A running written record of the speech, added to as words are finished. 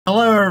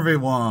Hello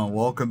everyone,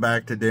 welcome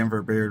back to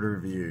Denver Beard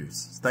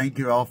Reviews. Thank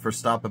you all for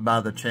stopping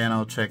by the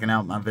channel, checking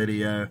out my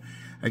video.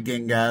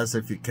 Again guys,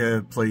 if you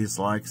could, please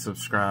like,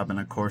 subscribe, and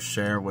of course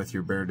share with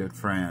your bearded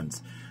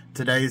friends.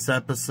 Today's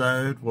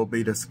episode will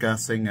be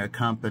discussing a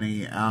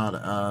company out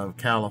of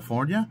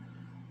California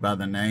by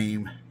the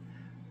name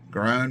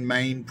Grown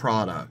Mane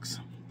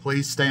Products.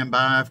 Please stand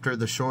by after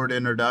the short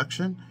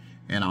introduction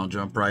and I'll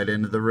jump right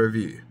into the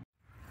review.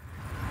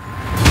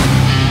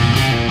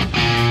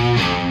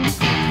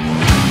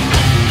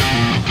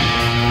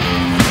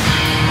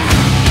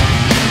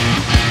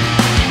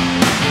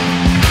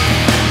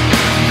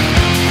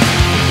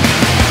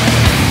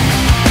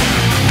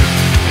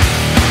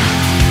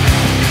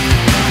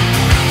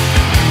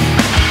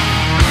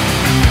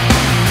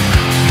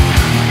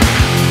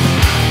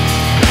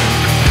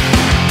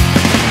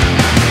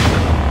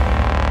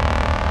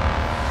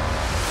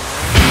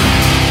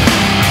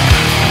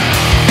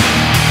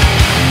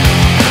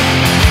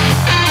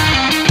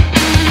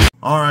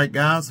 Alright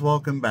guys,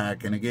 welcome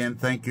back, and again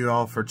thank you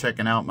all for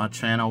checking out my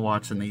channel,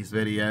 watching these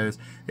videos.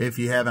 If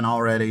you haven't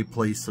already,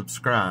 please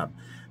subscribe.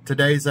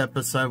 Today's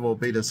episode will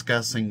be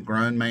discussing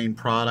Grown Mane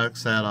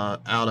Products out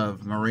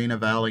of Moreno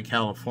Valley,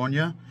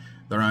 California.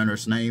 Their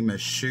owner's name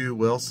is Shu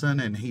Wilson,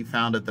 and he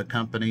founded the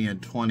company in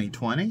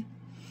 2020.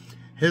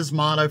 His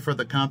motto for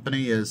the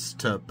company is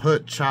to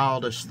put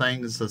childish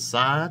things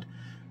aside,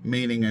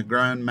 meaning a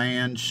grown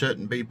man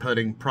shouldn't be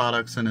putting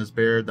products in his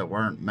beard that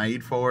weren't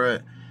made for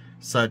it,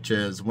 such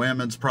as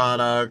women's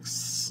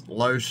products,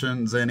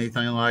 lotions,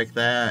 anything like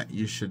that.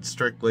 You should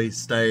strictly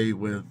stay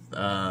with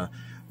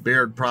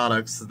beard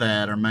products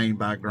that are made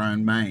by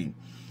Grown Mane.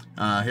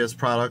 His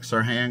products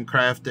are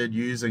handcrafted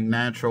using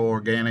natural,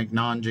 organic,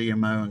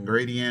 non-GMO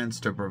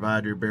ingredients to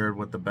provide your beard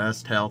with the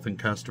best health and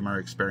customer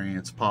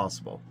experience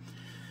possible.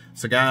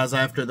 So guys,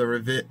 after the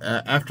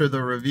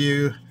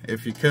review,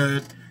 if you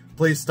could,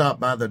 please stop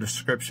by the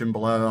description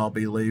below. I'll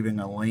be leaving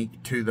a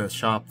link to the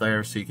shop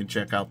there so you can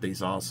check out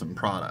these awesome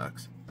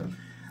products.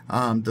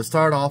 To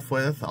start off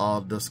with, I'll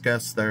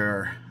discuss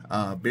their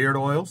beard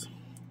oils.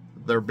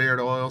 Their beard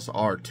oils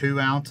are 2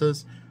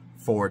 ounces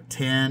for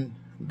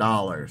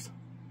 $10.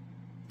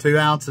 2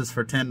 ounces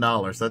for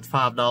 $10. That's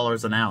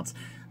 $5 an ounce.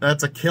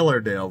 That's a killer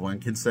deal when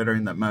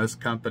considering that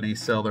most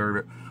companies sell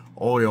their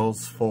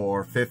oils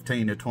for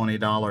 $15 to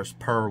 $20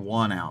 per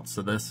 1 ounce.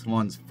 So this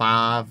one's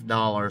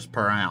 $5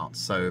 per ounce.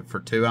 So for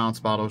 2 ounce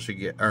bottles you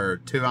get, or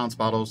 2 ounce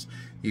bottles,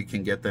 you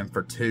can get them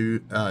for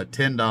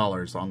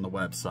 $10 on the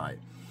website.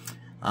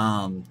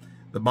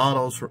 The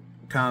bottles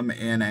come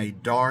in a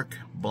dark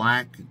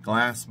black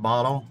glass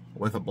bottle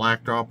with a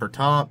black dropper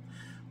top.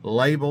 The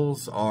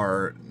labels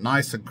are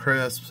nice and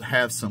crisp,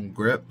 have some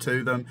grip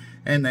to them,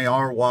 and they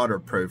are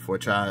waterproof,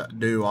 which I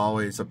do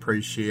always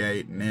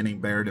appreciate, and any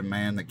bearded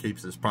man that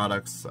keeps his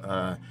products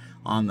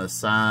on the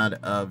side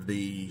of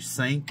the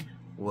sink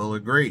will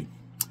agree.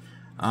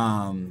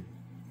 As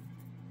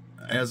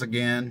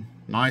again,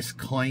 nice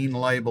clean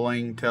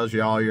labeling, tells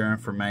you all your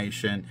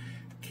information,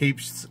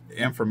 keeps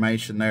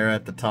information there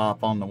at the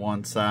top on the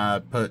one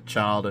side, put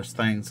childish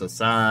things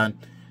aside.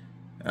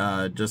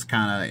 Just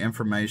kind of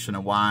information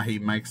of why he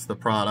makes the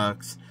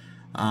products,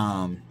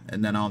 and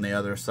then on the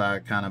other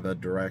side kind of a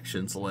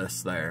directions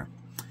list there.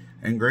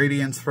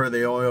 Ingredients for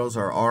the oils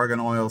are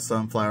argan oil,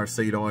 sunflower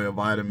seed oil,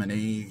 vitamin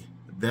E.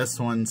 This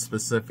one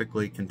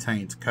specifically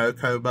contains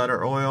cocoa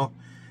butter oil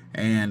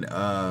and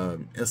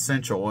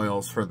essential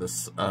oils for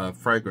the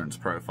fragrance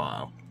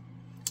profile.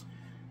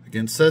 The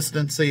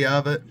consistency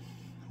of it,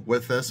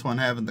 with this one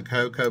having the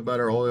cocoa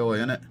butter oil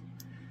in it,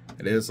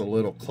 it is a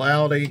little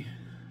cloudy.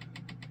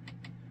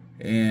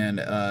 And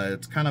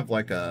it's kind of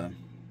like a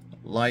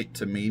light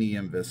to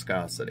medium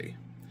viscosity.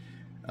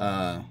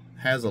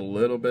 Has a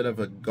little bit of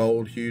a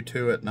gold hue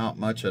to it, not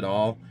much at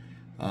all.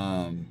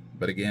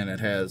 But again,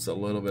 it has a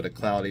little bit of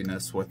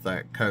cloudiness with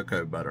that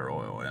cocoa butter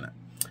oil in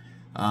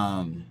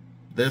it.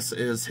 This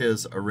is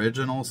his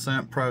original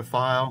scent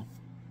profile.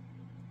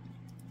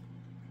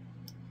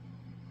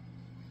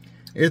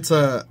 It's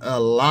a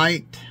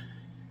light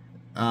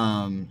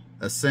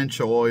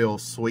essential oil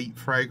sweet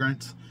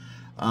fragrance.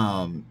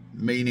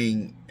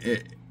 Meaning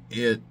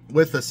it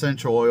with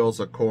essential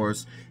oils, of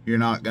course, you're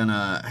not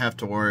gonna have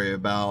to worry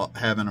about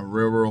having a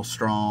real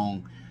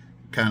strong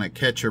kind of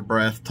catch your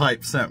breath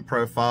type scent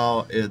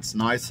profile. It's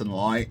nice and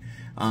light,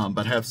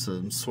 but have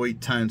some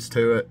sweet tones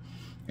to it,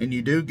 and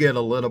you do get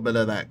a little bit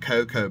of that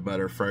cocoa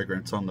butter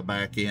fragrance on the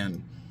back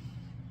end.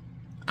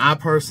 I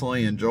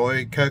personally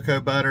enjoy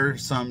cocoa butter.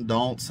 Some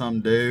don't,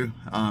 some do.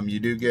 You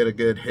do get a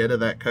good hit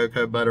of that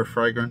cocoa butter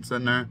fragrance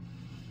in there.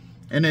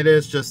 And it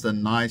is just a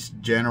nice,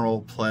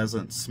 general,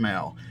 pleasant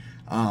smell.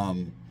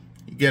 You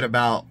get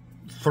about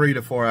 3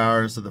 to 4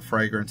 hours of the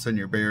fragrance in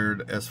your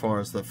beard as far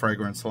as the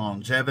fragrance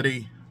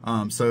longevity.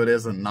 So it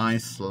is a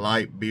nice,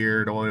 light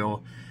beard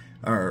oil,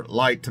 or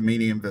light to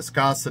medium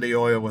viscosity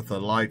oil with a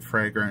light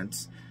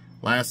fragrance.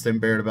 Lasts in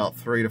beard about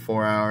 3 to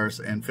 4 hours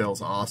and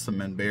feels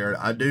awesome in beard.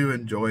 I do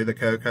enjoy the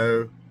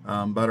cocoa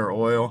butter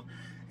oil.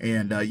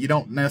 And you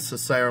don't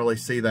necessarily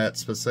see that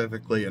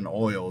specifically in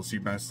oils.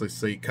 You mostly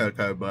see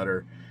cocoa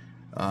butter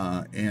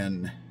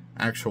in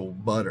actual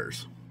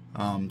butters.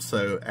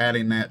 So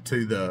adding that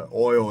to the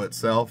oil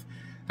itself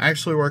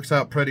actually works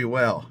out pretty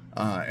well,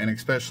 and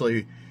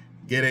especially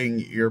getting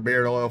your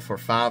beard oil for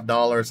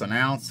 $5 an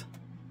ounce,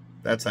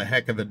 that's a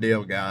heck of a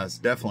deal, guys.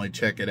 Definitely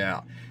check it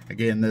out.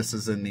 Again, this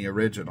is in the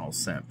original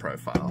scent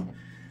profile.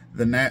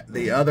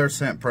 The other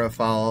scent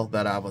profile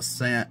that I was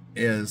sent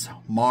is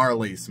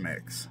Marley's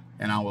Mix,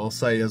 and I will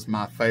say is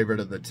my favorite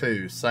of the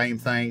two. Same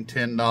thing,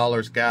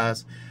 $10,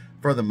 guys.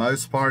 For the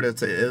most part,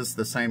 it is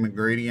the same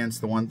ingredients.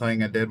 The one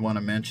thing I did want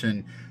to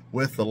mention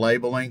with the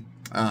labeling,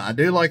 I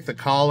do like the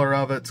collar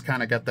of it. It's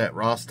kind of got that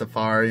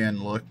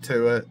Rastafarian look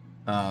to it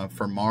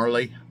for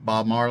Marley,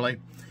 Bob Marley.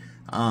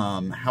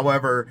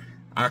 However,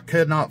 I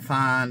could not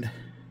find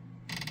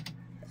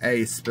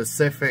a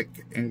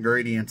specific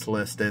ingredients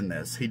list in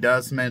this. He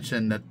does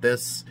mention that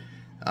this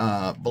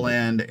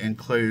blend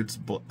includes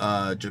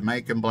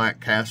Jamaican black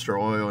castor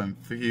oil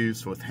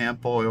infused with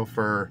hemp oil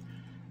for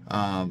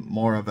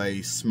more of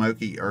a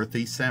smoky,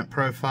 earthy scent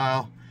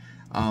profile.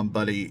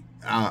 But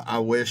I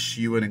wish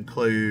you would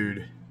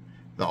include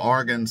the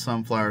argan,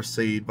 sunflower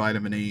seed,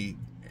 vitamin E,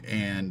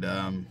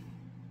 and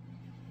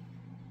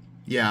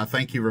yeah, I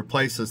think he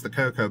replaces the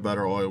cocoa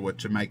butter oil with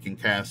Jamaican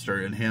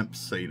castor and hemp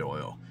seed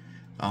oil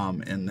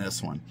in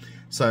this one.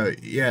 So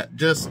yeah,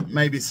 just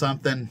maybe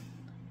something,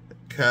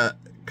 cut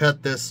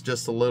this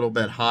just a little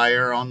bit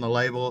higher on the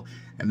label,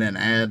 and then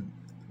add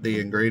the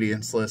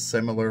ingredients list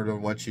similar to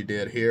what you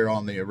did here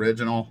on the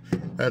original.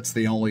 That's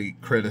the only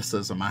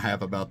criticism I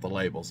have about the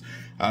labels.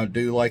 I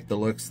do like the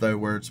looks though,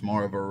 where it's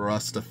more of a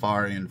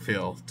Rastafarian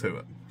feel to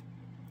it.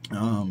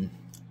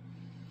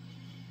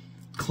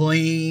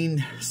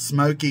 Clean,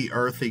 smoky,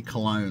 earthy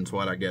cologne's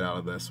what I get out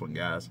of this one,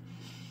 guys.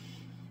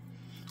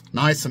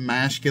 Nice and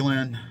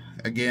masculine.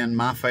 Again,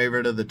 my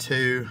favorite of the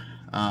two.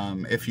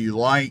 If you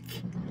like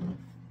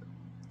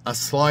a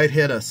slight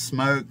hit of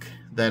smoke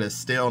that is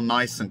still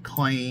nice and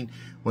clean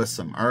with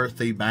some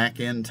earthy back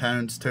end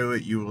tones to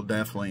it, you will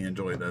definitely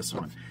enjoy this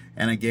one.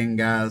 And again,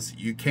 guys,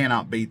 you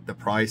cannot beat the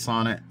price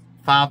on it.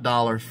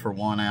 $5 for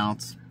 1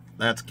 ounce,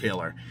 that's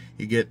killer.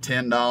 You get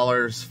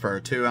 $10 for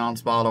a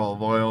 2-ounce bottle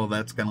of oil.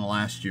 That's going to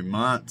last you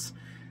months.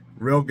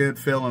 Real good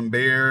feeling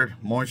beard,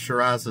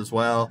 moisturizes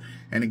well,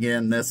 and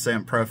again, this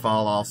scent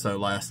profile also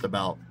lasts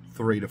about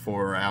 3 to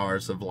 4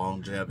 hours of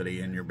longevity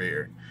in your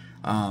beard.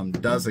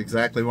 Does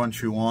exactly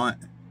what you want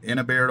in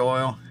a beard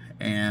oil,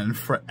 and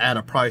at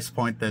a price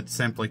point that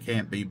simply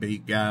can't be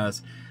beat,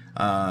 guys.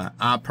 I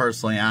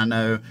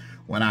know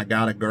when I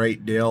got a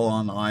great deal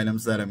on the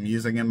items that I'm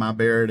using in my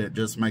beard, it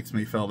just makes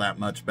me feel that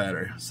much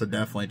better. So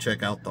definitely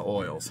check out the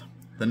oils.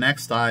 The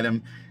next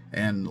item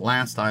and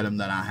last item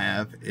that I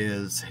have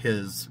is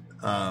his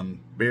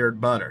beard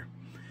butter.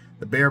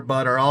 The beard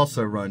butter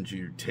also runs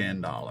you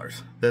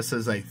 $10. This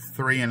is a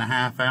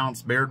 3.5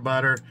 ounce beard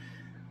butter.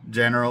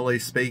 Generally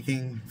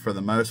speaking, for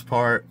the most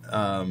part,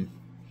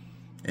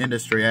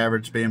 industry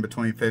average being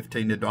between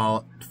 $15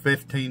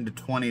 to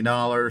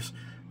 $20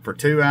 for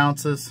 2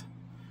 ounces.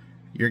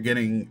 You're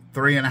getting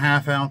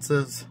 3.5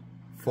 ounces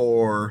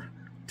for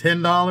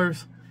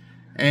 $10,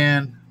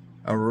 and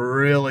a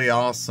really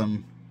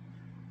awesome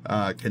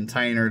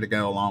container to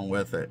go along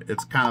with it.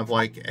 It's kind of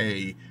like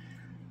a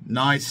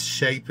nice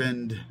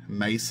shapened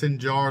mason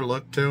jar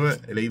look to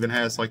it. It even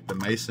has like the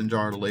mason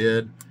jar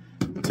lid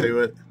to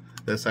it.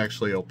 This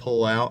actually will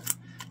pull out,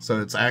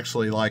 so it's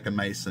actually like a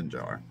mason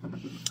jar.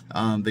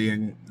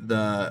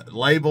 The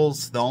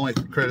labels, the only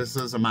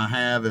criticism I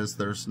have is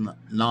there's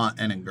not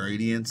an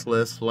ingredients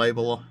list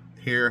label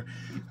here.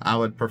 I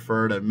would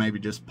prefer to maybe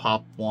just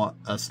pop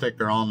a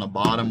sticker on the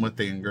bottom with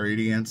the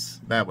ingredients.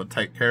 That would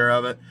take care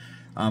of it.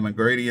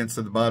 Ingredients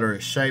of the butter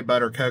is shea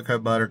butter, cocoa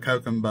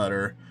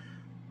butter,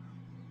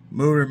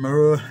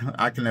 murra,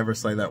 I can never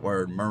say that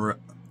word, murra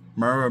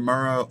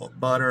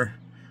butter,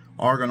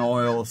 argan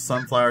oil,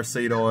 sunflower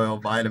seed oil,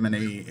 vitamin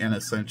E, and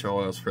essential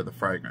oils for the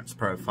fragrance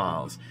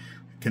profiles.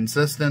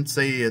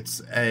 Consistency,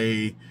 it's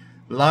a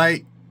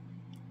light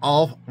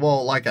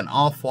like an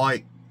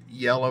off-white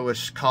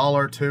yellowish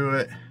color to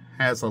it.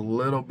 Has a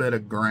little bit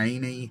of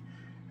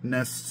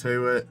graininess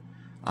to it,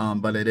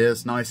 but it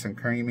is nice and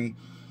creamy.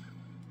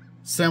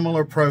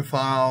 Similar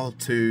profile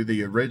to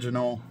the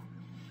original,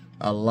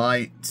 a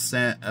light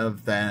scent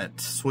of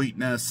that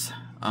sweetness.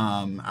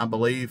 I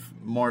believe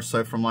more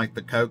so from like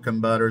the cocoa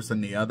butters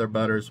and the other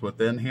butters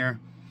within here.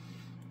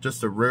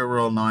 Just a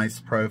real nice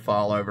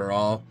profile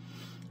overall.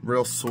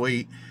 Real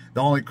sweet.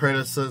 The only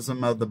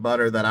criticism of the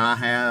butter that I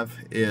have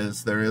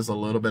is there is a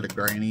little bit of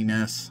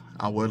graininess.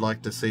 I would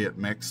like to see it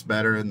mixed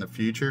better in the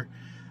future.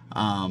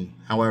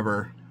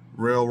 However,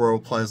 real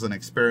pleasant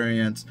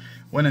experience.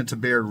 Went into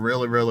beard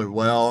really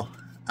well.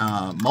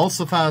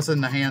 Emulsifies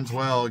in the hands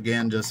well.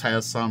 Again, just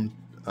has some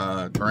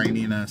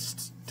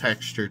graininess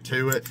texture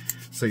to it,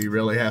 so you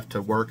really have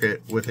to work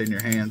it within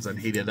your hands and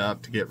heat it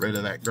up to get rid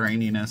of that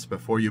graininess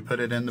before you put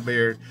it in the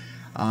beard.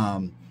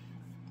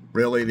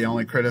 Really, the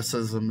only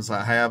criticisms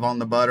I have on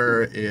the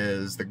butter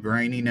is the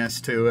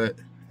graininess to it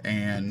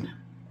and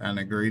an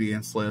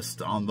ingredients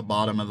list on the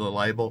bottom of the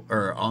label,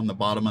 or on the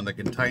bottom of the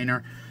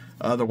container.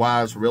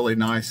 Otherwise, really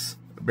nice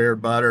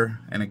beard butter.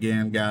 And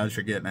again, guys,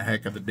 you're getting a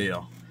heck of a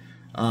deal.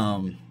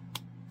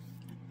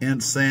 In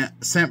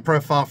scent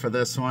profile for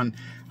this one,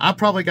 I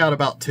probably got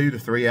about 2 to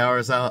 3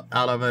 hours out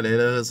of it. It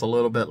is a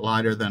little bit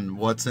lighter than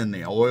what's in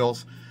the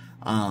oils.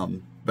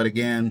 But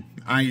again,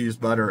 I use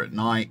butter at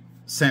night.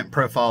 Scent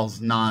profile is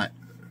not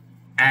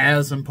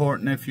as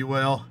important, if you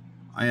will,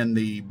 in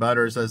the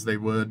butters as they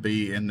would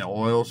be in the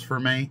oils for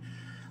me.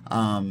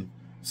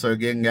 So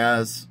again,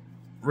 guys,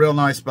 real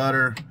nice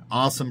butter,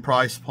 awesome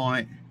price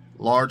point,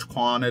 large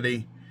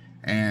quantity,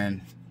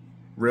 and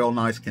real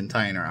nice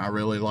container. I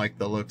really like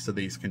the looks of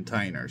these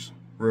containers.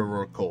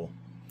 Real cool.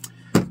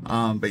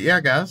 But yeah,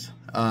 guys,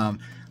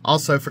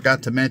 also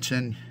forgot to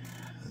mention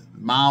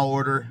my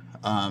order.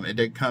 It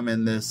did come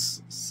in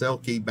this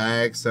silky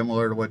bag,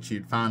 similar to what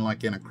you'd find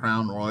like in a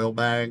Crown Royal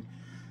bag.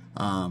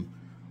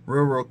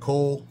 Real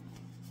cool.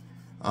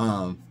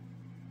 Kind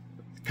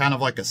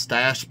of like a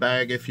stash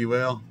bag, if you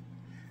will.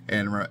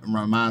 And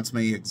reminds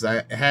me, it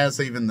has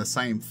even the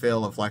same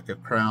feel of like a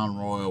Crown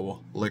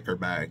Royal liquor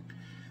bag.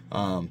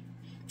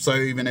 So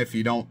even if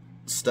you don't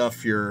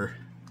stuff your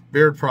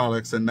beard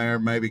products in there,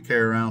 maybe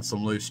carry around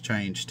some loose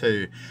change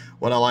too.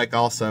 What I like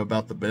also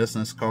about the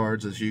business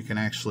cards is you can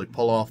actually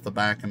pull off the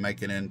back and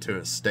make it into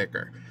a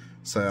sticker.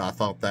 So I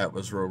thought that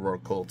was real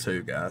cool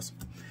too, guys.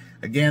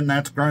 Again,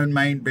 that's Grown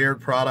Mane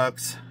Beard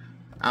Products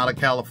out of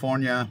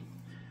California.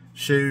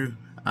 Shu,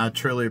 I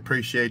truly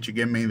appreciate you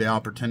giving me the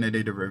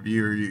opportunity to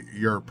review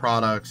your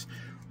products.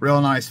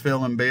 Real nice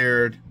feeling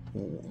beard,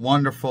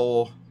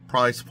 wonderful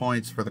price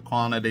points for the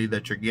quantity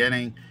that you're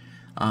getting.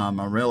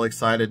 I'm real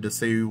excited to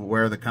see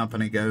where the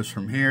company goes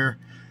from here.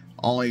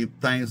 Only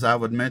things I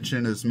would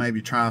mention is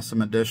maybe try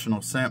some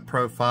additional scent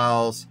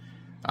profiles.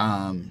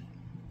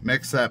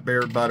 Mix that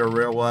beard butter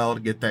real well to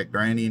get that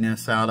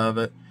graininess out of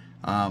it.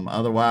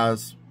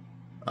 Otherwise,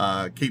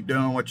 keep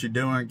doing what you're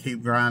doing.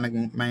 Keep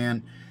grinding,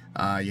 man.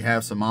 You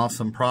have some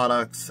awesome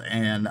products,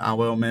 and I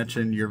will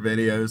mention your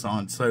videos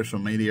on social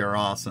media are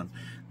awesome.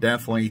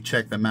 Definitely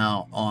check them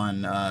out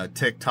on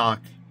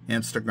TikTok,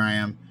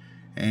 Instagram,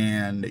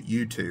 and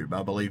YouTube.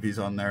 I believe he's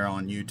on there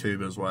on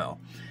YouTube as well.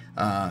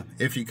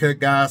 If you could,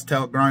 guys,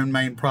 tell Grown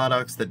Mane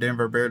Products that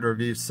Denver Beard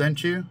Review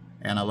sent you,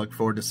 and I look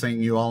forward to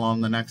seeing you all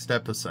on the next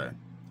episode.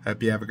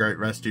 Hope you have a great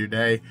rest of your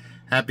day.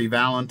 Happy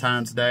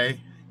Valentine's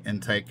Day,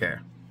 and take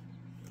care.